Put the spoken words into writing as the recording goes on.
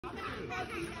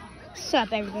What's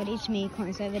up, everybody? It's me,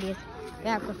 Cornside Videos,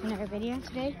 back with another video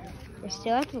today. We're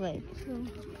still at the lake. So,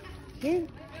 here,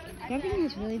 everything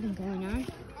has really been going on.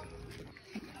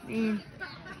 And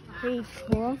pretty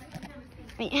cool.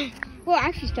 Well,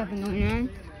 actually, stuff been going on.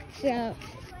 So,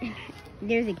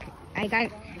 I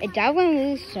got a dog went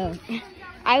loose, so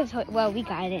well, we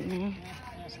got it now.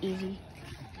 It's easy.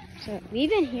 So,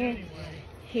 we've been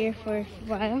here for a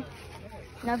while.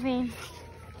 Nothing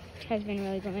has been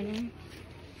really going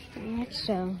on.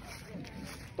 So,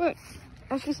 but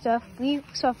extra stuff. We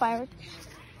saw fireworks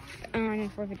on the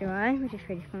 4th of July, which is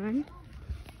pretty fun.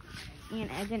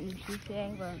 And I didn't shoot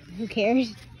today, but who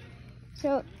cares?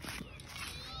 So,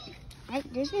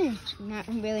 there's been not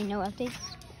really no updates.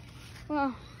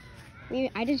 Well,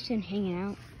 I just been hanging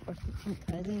out with my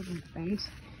cousins and friends.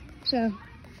 So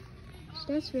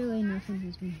that's really nothing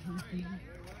has been happening.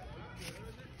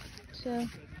 So,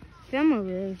 film a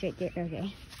really great day.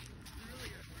 Okay.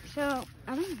 So,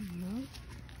 I don't know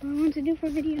what I want to do for a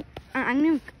video.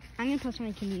 I'm gonna post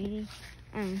my community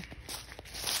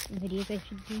videos I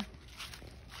should do.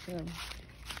 So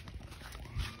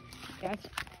that's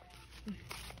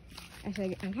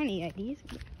actually I'm trying to get ideas.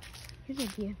 Here's an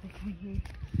idea if I come here.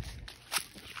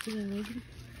 It's pretty amazing.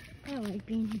 I don't like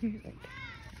being here.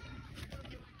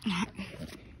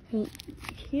 So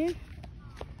here,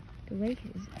 the lake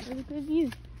is a really good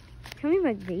view. Tell me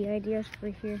about video ideas for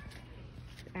here.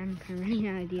 I'm kind of running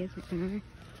out of ideas at the moment.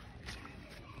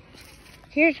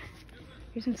 Here's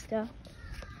some stuff.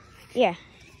 Yeah,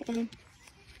 and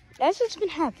that's what's been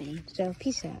happening. So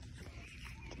peace out.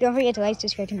 Don't forget to like,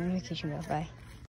 subscribe, to notification bell. Bye.